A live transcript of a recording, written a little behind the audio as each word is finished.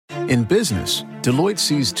In business, Deloitte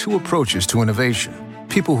sees two approaches to innovation.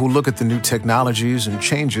 People who look at the new technologies and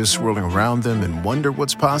changes swirling around them and wonder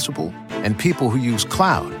what's possible, and people who use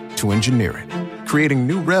cloud to engineer it, creating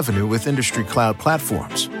new revenue with industry cloud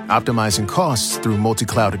platforms, optimizing costs through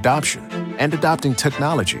multi-cloud adoption, and adopting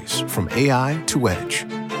technologies from AI to edge.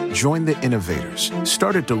 Join the innovators.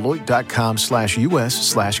 Start at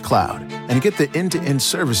Deloitte.com/US/cloud and get the end-to-end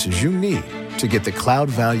services you need to get the cloud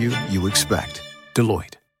value you expect.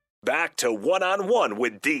 Deloitte. Back to One-on-One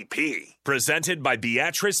with DP. Presented by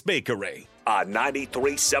Beatrice Bakery on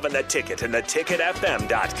 93.7 The Ticket and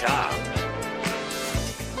theticketfm.com.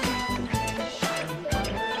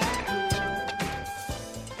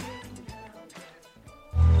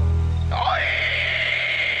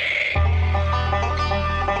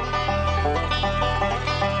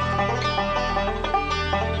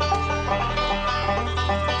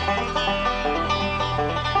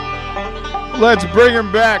 Let's bring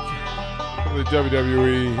him back from the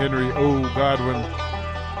WWE, Henry O. Godwin.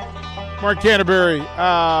 Mark Canterbury.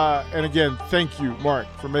 And again, thank you, Mark,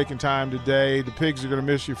 for making time today. The pigs are going to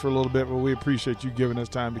miss you for a little bit, but we appreciate you giving us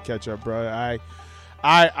time to catch up, bro.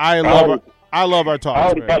 I love our talk. I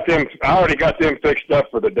already got them fixed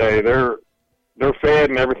up for the day. They're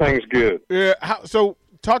fed and everything's good. Yeah. So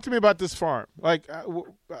talk to me about this farm. Like,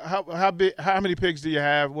 how big? How many pigs do you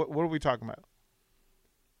have? What are we talking about?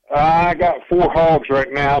 I got 4 hogs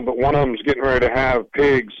right now, but one of them's getting ready to have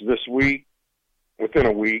pigs this week, within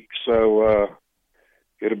a week. So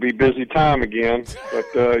it'll be busy time again. But,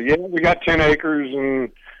 yeah, we got 10 acres,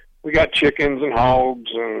 and we got chickens and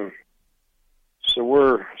hogs, and so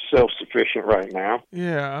we're self-sufficient right now.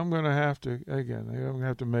 Yeah, I'm going to have to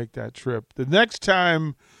make that trip. The next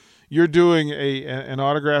time you're doing an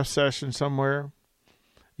autograph session somewhere,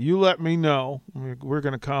 you let me know. We're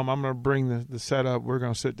going to come. I'm going to bring the setup. We're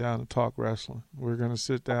going to sit down and talk wrestling. We're going to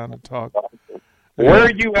sit down and talk. Where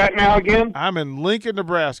are you at now again? I'm in Lincoln,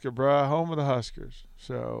 Nebraska, bro, home of the Huskers.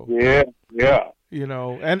 So yeah. You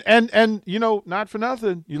know, and you know, not for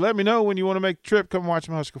nothing. You let me know when you want to make the trip. Come watch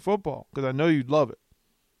some Husker football because I know you'd love it.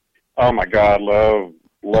 Oh my God, love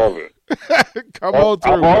it. Come on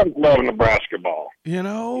through. I've always loved Nebraska ball. You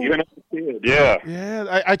know, even as a kid. Yeah.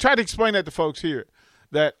 Yeah, I try to explain that to folks here.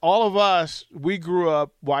 That all of us, we grew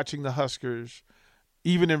up watching the Huskers,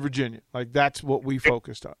 even in Virginia. Like, that's what we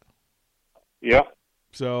focused on. Yeah.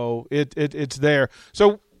 So it's there.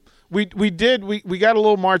 So we got a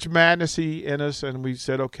little March Madness-y in us, and we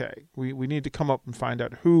said, okay, we need to come up and find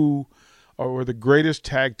out who are the greatest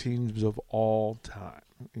tag teams of all time.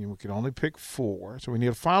 And we can only pick 4. So we need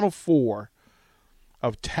a final 4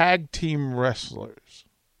 of tag team wrestlers.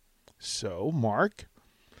 So, Mark,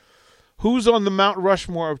 who's on the Mount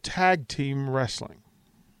Rushmore of tag team wrestling?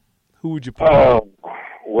 Who would you put?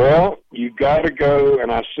 Well, you got to go,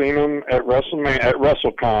 and I seen them at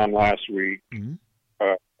WrestleCon last week. Mm-hmm.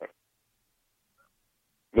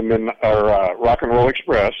 Rock and Roll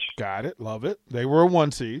Express. Got it. Love it. They were a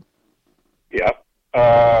 1 seed. Yep.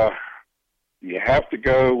 You have to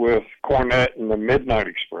go with Cornette and the Midnight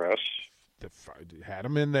Express. Had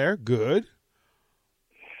them in there. Good.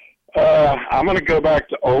 I'm going to go back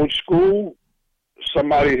to old school.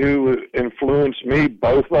 Somebody who influenced me,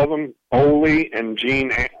 both of them, Ole and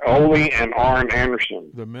Arn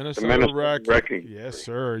Anderson. The Minnesota Wrecking. Yes,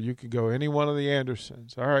 sir. You could go any one of the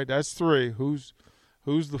Andersons. All right, that's 3. Who's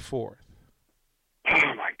the 4th?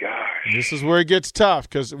 Oh my gosh! This is where it gets tough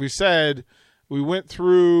because we said we went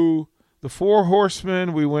through the 4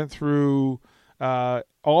 Horsemen. We went through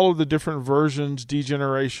all of the different versions,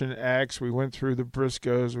 D-Generation X. We went through the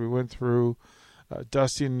Briscoes. We went through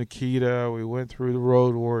Dusty and Nikita. We went through the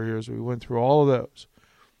Road Warriors. We went through all of those.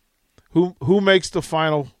 Who makes the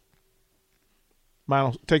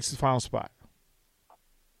takes the final spot?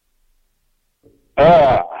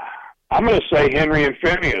 I'm going to say Henry and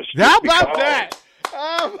Phineas. How about that?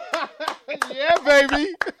 Yeah,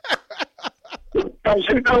 baby. Because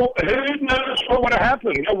who knows what would have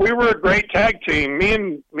happened? You know, we were a great tag team. Me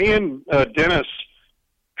and Dennis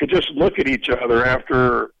could just look at each other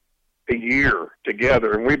after a year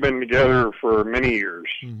together, and we've been together for many years,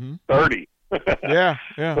 30. Yeah.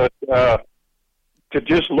 But to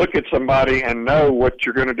just look at somebody and know what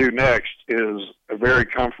you're going to do next is a very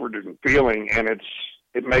comforting feeling, and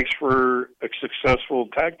it makes for a successful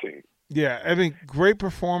tag team. Yeah, I mean, great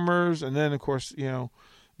performers, and then of course, you know,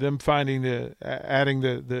 them finding adding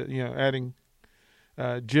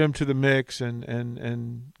Jim to the mix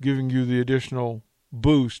and giving you the additional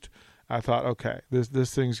boost. I thought, okay,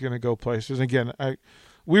 this thing's going to go places. Again,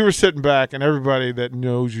 we were sitting back, and everybody that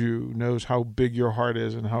knows you knows how big your heart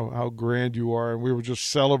is and how grand you are, and we were just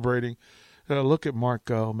celebrating Look at Mark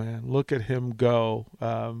go, man. Look at him go.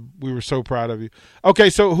 We were so proud of you. Okay,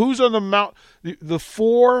 so who's on the Mount? The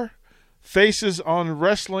 4 faces on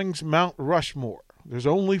wrestling's Mount Rushmore. There's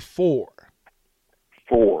only 4.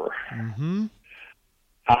 4. Mm-hmm.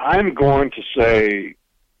 I'm going to say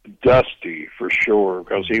Dusty for sure,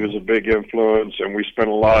 because he was a big influence, and we spent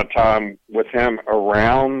a lot of time with him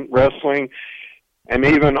around wrestling. And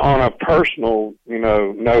even on a personal,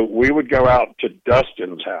 note, we would go out to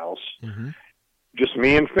Dustin's house, just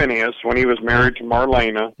me and Phineas, when he was married to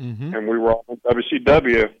Marlena, and we were all in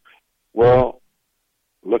WCW. Well,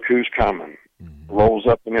 look who's coming. Rolls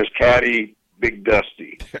up in his caddy, Big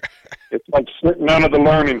Dusty. It's like sitting under the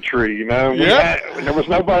learning tree, there was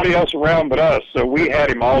nobody else around but us, so we had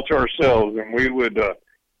him all to ourselves, and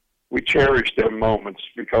we cherished them moments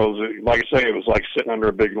because, like I say, it was like sitting under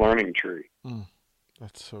a big learning tree.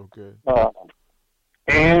 That's so good.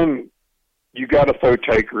 And you got to throw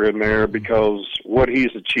Taker in there because what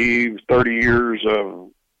he's achieved, 30 years of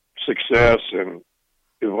success and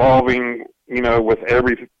evolving, with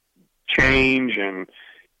every change and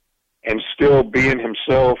still being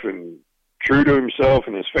himself and true to himself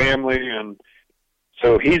and his family. And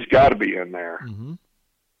so he's got to be in there.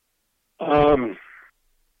 I'm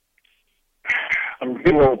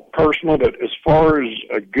getting a little personal, but as far as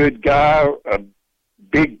a good guy, a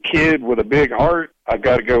big kid with a big heart, I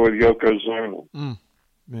got to go with Yokozuna,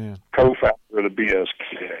 man, co-founder of the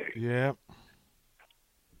BSK. Yeah.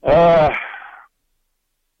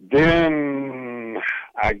 Then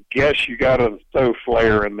I guess you got to throw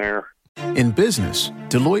Flair in there. In business,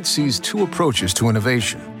 Deloitte sees 2 approaches to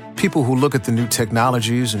innovation. People who look at the new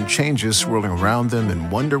technologies and changes swirling around them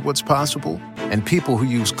and wonder what's possible, and people who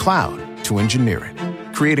use cloud to engineer it,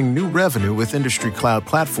 creating new revenue with industry cloud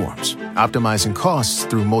platforms, optimizing costs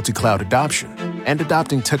through multi-cloud adoption, and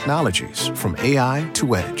adopting technologies from AI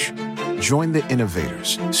to edge. Join the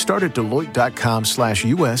innovators. Start at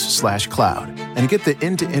Deloitte.com/US/cloud and get the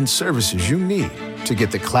end-to-end services you need to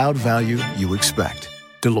get the cloud value you expect.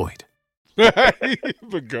 Deloitte.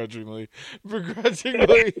 Begrudgingly. It's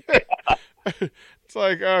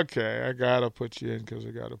like, okay, I gotta put you in because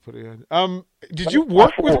I gotta put it in. Did you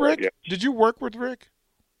work with Rick? Yes. Did you work with Rick?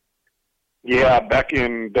 Yeah, back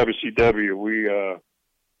in WCW, we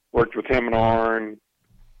worked with him and Arn.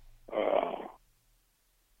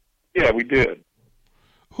 Yeah, we did.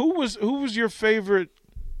 Who was your favorite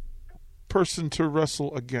person to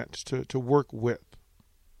wrestle against, to work with?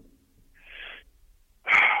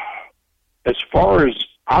 As far as,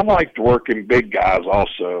 I liked working big guys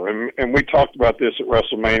also, and we talked about this at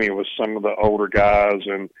WrestleMania with some of the older guys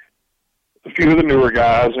and a few of the newer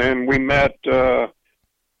guys, and we met,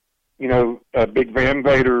 Big Van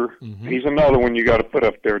Vader. He's another one you got to put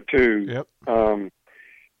up there too. Yep.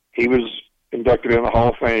 He was inducted in the Hall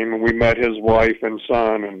of Fame, and we met his wife and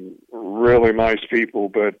son, and really nice people.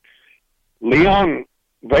 But Leon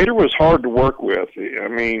Vader was hard to work with. I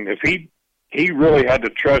mean, if he really had to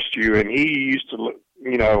trust you, and he used to,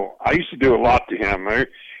 I used to do a lot to him.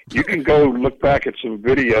 You can go look back at some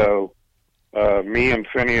video, me and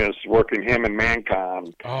Phineas working him and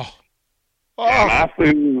Mankind. Oh. And I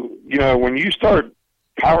flew, when you start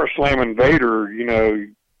power slamming Vader,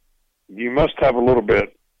 you must have a little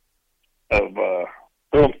bit of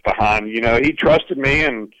oomph behind. He trusted me,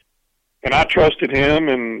 and I trusted him,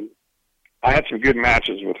 and I had some good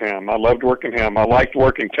matches with him. I loved working him. I liked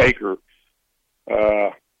working Taker.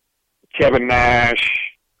 Kevin Nash,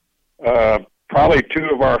 probably 2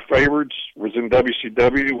 of our favorites was in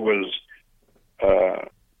WCW was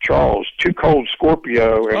Charles, Too Cold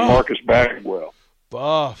Scorpio, and Marcus Bagwell.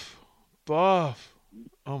 Buff. Oh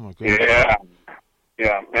my goodness.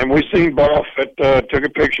 Yeah. And we seen Buff took a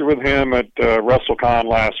picture with him at WrestleCon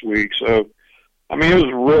last week. So, I mean, it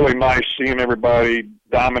was really nice seeing everybody.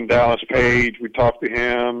 Diamond Dallas Page, we talked to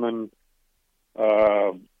him, and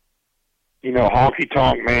Honky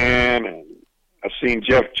Tonk Man, and I've seen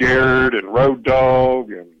Jeff Jarrett and Road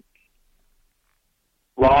Dogg and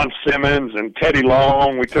Ron Simmons and Teddy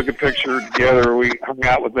Long. We took a picture together. We hung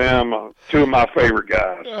out with them. 2 of my favorite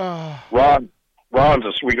guys. Ron's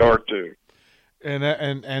a sweetheart too.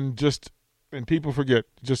 And people forget,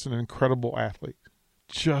 just an incredible athlete.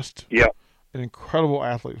 An incredible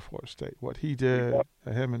athlete for Florida State. What he did,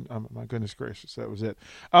 him and my goodness gracious, that was it.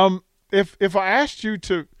 If I asked you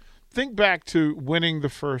to think back to winning the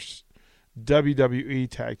first WWE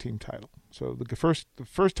Tag Team title, so the first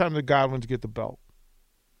time the Godwins get the belt,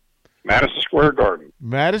 Madison Square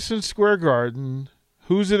Garden.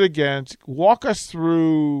 Who's it against? Walk us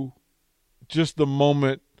through just the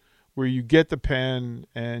moment where you get the pen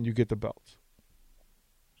and you get the belt.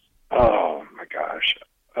 Oh my gosh.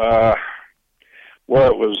 Well,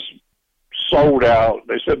 it was sold out.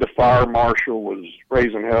 They said the fire marshal was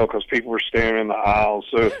raising hell because people were standing in the aisles.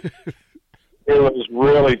 So it was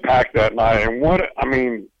really packed that night. And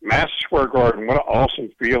Madison Square Garden, what an awesome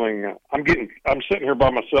feeling. I'm sitting here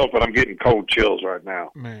by myself, but I'm getting cold chills right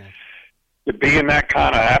now. Man. To be in that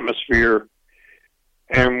kind of atmosphere.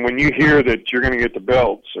 And when you hear that you're going to get the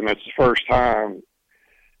belts, and it's the first time,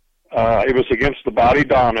 it was against the Body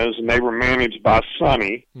Donnas, and they were managed by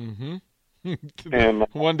Sonny. Mm-hmm. And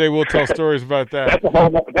one day we'll tell stories about that.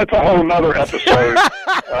 That's a whole nother episode.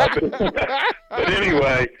 But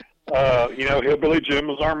anyway, Hillbilly Jim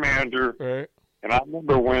was our manager. Right. And I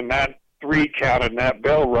remember when that 3 counted and that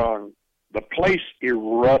bell rung, the place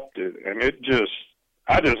erupted, and I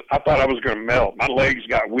thought I was going to melt. My legs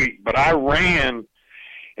got weak, but I ran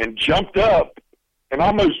and jumped up and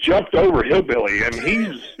almost jumped over Hillbilly, and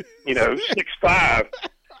he's 6'5".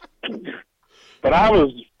 But I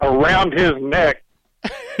was around his neck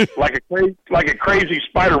like a crazy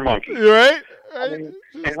spider monkey. Right? And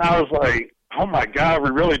I was like, oh my God, we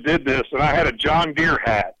really did this. And I had a John Deere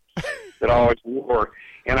hat that I always wore,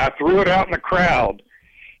 and I threw it out in the crowd.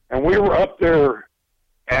 And we were up there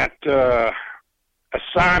at a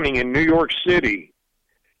signing in New York City.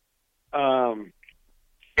 And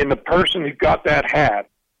the person who got that hat,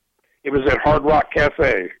 it was at Hard Rock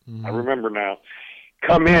Cafe. Mm-hmm. I remember now.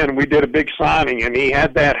 Come in, we did a big signing, and he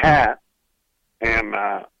had that hat, and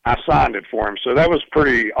I signed it for him. So that was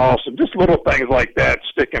pretty awesome. Just little things like that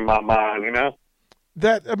stick in my mind,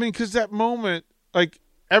 because that moment, like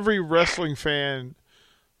every wrestling fan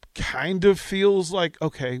kind of feels like,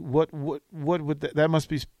 okay, what would that must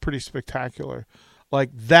be pretty spectacular. Like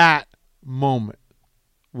that moment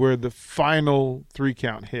where the final 3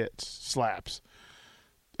 count hits, slaps,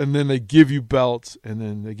 and then they give you belts, and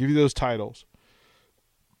then they give you those titles.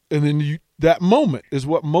 And then that moment is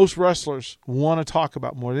what most wrestlers want to talk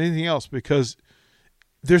about more than anything else, because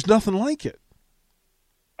there's nothing like it.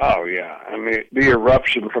 Oh, yeah. I mean, the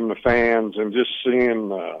eruption from the fans and just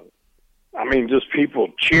seeing, just people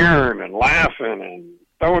cheering and laughing and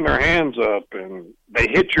throwing their hands up, and they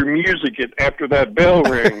hit your music after that bell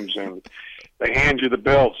rings, and they hand you the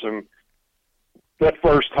belts. And that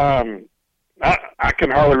first time, I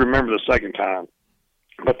can hardly remember the second time,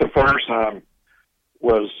 but the first time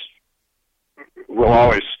will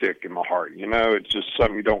always stick in my heart. It's just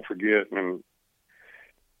something you don't forget. And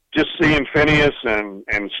just seeing Phineas and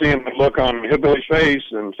seeing the look on Hillbilly's face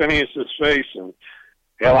and Phineas's face, and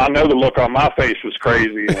hell, I know the look on my face was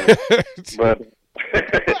crazy. But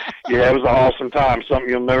yeah, it was an awesome time, something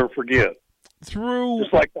you'll never forget.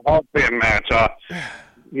 Just like the Hog Pen match.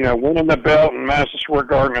 Winning the belt in Madison Square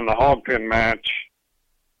Garden and the Hog Pen match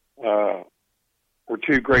were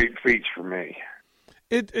 2 great feats for me.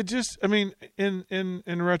 It just, in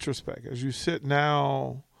retrospect, as you sit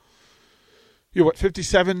now, you're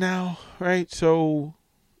 57 now, right? So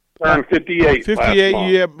turned 58.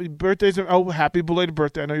 58, yeah. Birthdays. Happy belated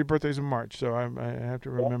birthday! I know your birthday's in March, so I have to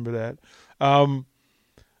remember that.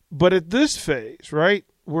 But at this phase, right,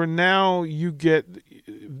 where now you get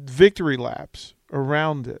victory laps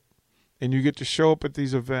around it, and you get to show up at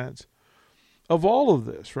these events. Of all of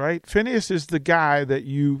this, right, Phineas is the guy that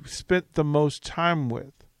you spent the most time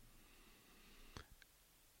with.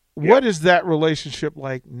 What is that relationship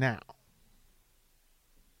like now?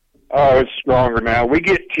 Oh, it's stronger now. We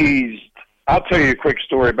get teased. I'll tell you a quick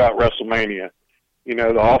story about WrestleMania.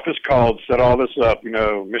 The office called, set all this up.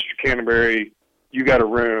 Mr. Canterbury, you got a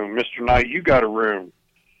room. Mr. Knight, you got a room.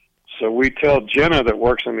 So we tell Jenna that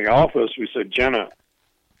works in the office, we said, Jenna,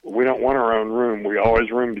 we don't want our own room. We always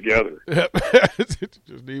room together.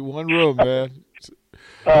 Just need one room, man.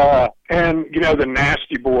 And, the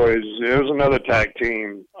Nasty Boys, it was another tag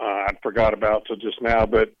team I forgot about till just now.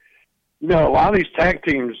 But, a lot of these tag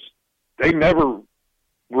teams, they never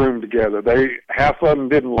roomed together. Half of them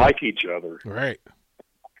didn't like each other. Right.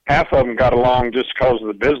 Half of them got along just because of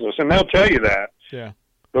the business, and they'll tell you that. Yeah.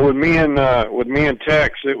 But with me and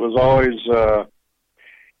Tex, it was always,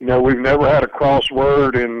 we've never had a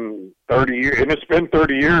crossword in 30 years, and it's been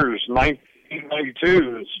 30 years.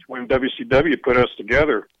 1992 is when WCW put us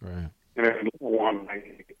together. Right.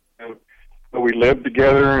 But we lived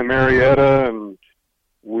together in Marietta, and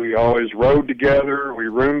we always rode together. We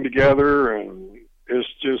roomed together, and it's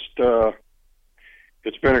just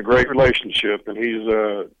it's been a great relationship. And he's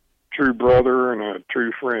a true brother and a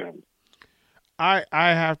true friend. I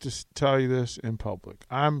have to tell you this in public.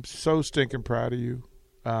 I'm so stinking proud of you.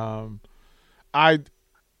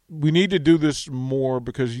 We need to do this more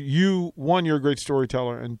because one, you're a great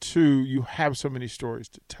storyteller, and 2, you have so many stories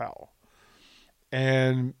to tell.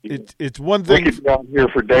 And it's one thing. We could be on here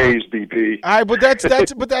for days, DP.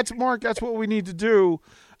 But that's Mark. That's what we need to do.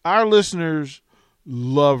 Our listeners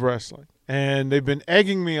love wrestling, and they've been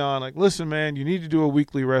egging me on. Like, listen, man, you need to do a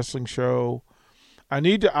weekly wrestling show. I'm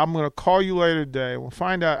going to call you later today. We'll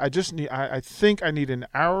find out. I think I need an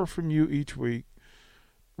hour from you each week.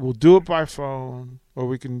 We'll do it by phone, or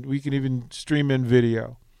we can even stream in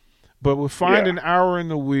video. But we'll find an hour in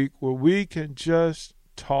the week where we can just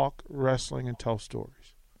talk wrestling and tell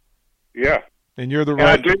stories. Yeah. And you're the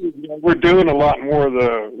right. We're doing a lot more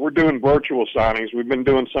we're doing virtual signings. We've been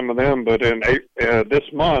doing some of them, but in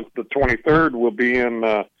this month, the 23rd, we'll be in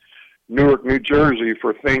Newark, New Jersey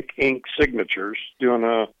for Think Inc. Signatures, doing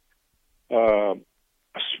a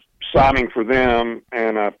signing for them,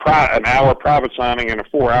 and an hour private signing and a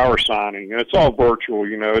 4-hour signing. And it's all virtual,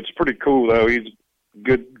 It's pretty cool, though. He's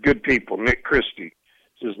good people. Nick Christie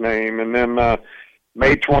is his name. And then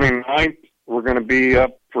May 29th, we're going to be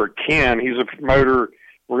up for Ken. He's a promoter.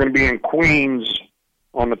 We're going to be in Queens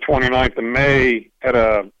on the 29th of May at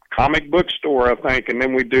a comic book store, I think, and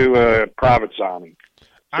then we do a private signing.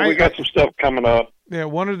 So we got some stuff coming up. Yeah,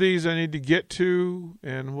 one of these I need to get to,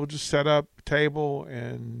 and we'll just set up a table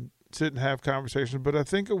and sit and have conversations. But I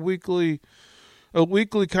think a weekly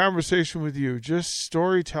conversation with you, just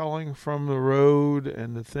storytelling from the road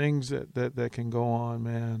and the things that can go on,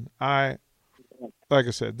 man. Like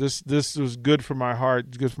I said, this was good for my heart,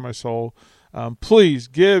 it's good for my soul. Please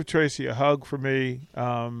give Tracy a hug for me.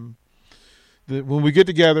 When we get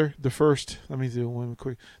together, the first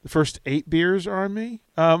 8 beers are on me.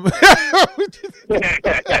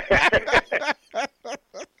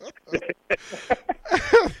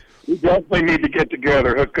 We definitely need to get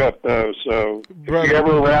together, hook up though. So if you're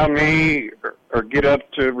ever around me or get up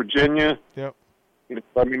to Virginia, yep,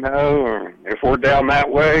 let me know. Or if we're down that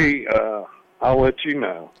way, I'll let you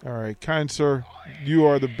know. All right, kind sir, you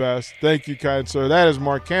are the best. Thank you, kind sir. That is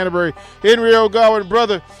Mark Canterbury, Henry O. Godwin,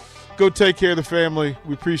 brother. Go take care of the family.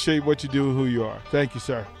 We appreciate what you do and who you are. Thank you,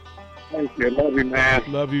 sir. Thank you. Love you, man.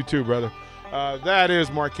 Love you too, brother. That is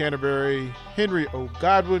Mark Canterbury, Henry O.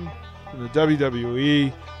 Godwin from the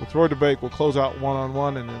WWE. We'll throw the break. We'll close out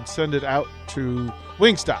one-on-one and then send it out to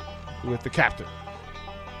Wingstop with the captain.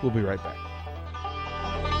 We'll be right back.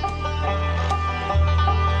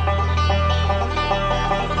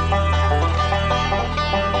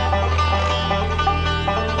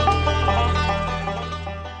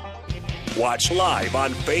 Watch live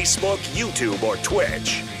on Facebook, YouTube, or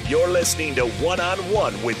Twitch. You're listening to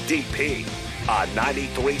One-on-One with DP on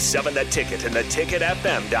 93.7 The Ticket and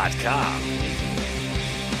theticketfm.com.